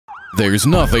There's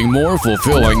nothing more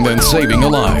fulfilling than saving a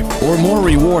life, or more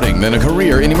rewarding than a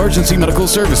career in emergency medical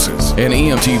services. An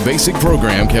EMT-BASIC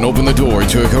program can open the door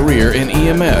to a career in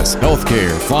EMS,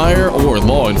 healthcare, fire, or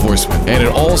law enforcement. And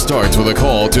it all starts with a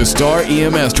call to Starr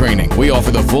Ems Training. We offer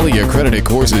the fully accredited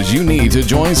courses you need to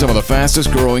join some of the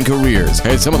fastest growing careers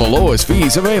at some of the lowest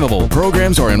fees available.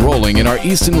 Programs are enrolling in our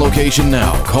Easton location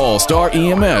now. Call Starr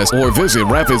EMS or visit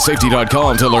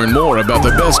rapidsafety.com to learn more about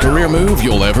the best career move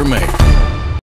you'll ever make.